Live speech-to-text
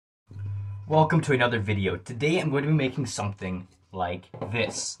Welcome to another video. Today I'm going to be making something like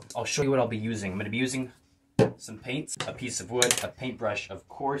this. I'll show you what I'll be using. I'm going to be using some paints, a piece of wood, a paintbrush, of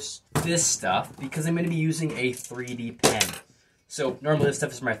course, this stuff, because I'm going to be using a 3D pen. So normally this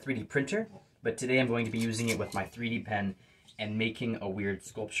stuff is my 3D printer, but today I'm going to be using it with my 3D pen and making a weird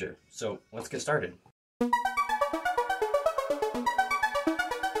sculpture. So let's get started.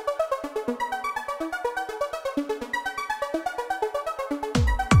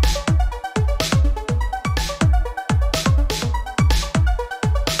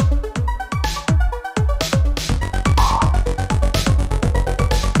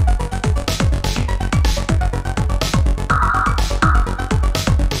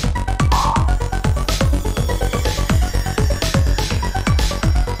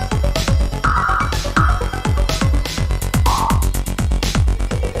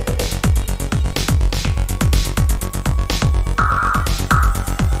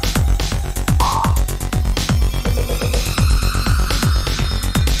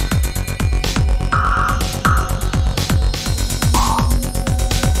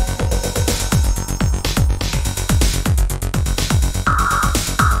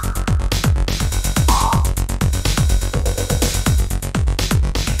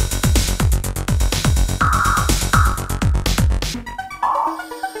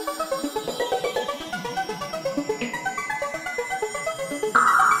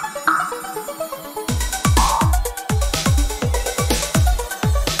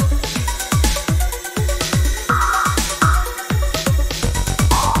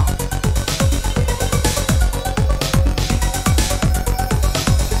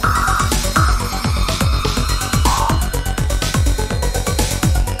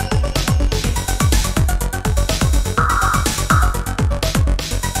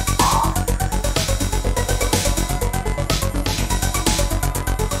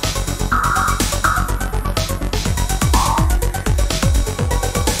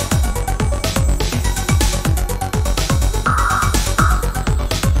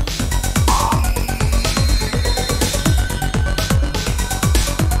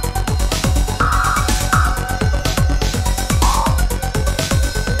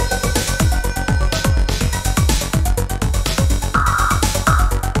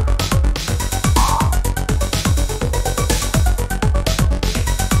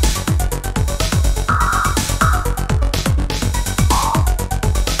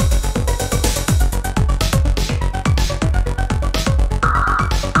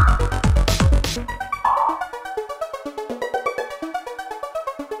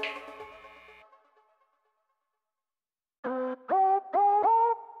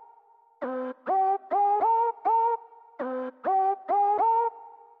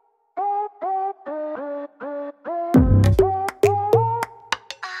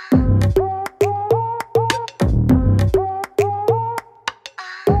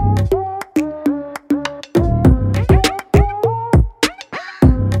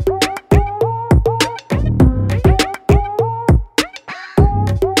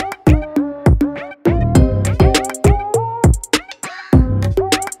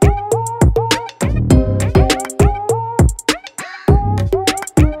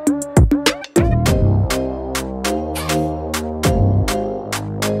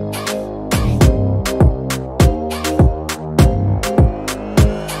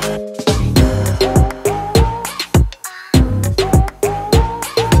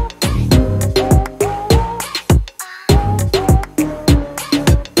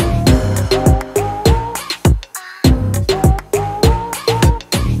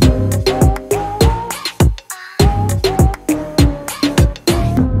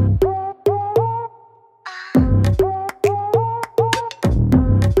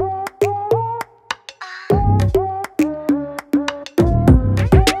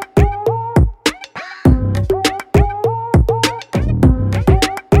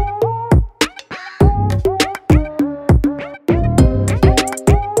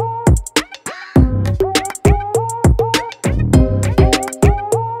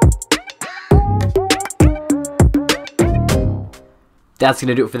 That's going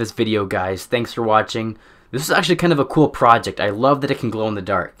to do it for this video, guys. Thanks for watching. This is actually kind of a cool project. I love that it can glow in the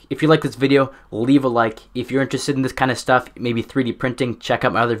dark. If you like this video, leave a like. If you're interested in this kind of stuff, maybe 3D printing, check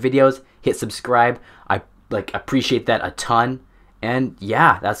out my other videos. Hit subscribe. I appreciate that a ton. And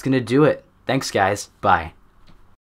yeah, that's going to do it. Thanks, guys. Bye.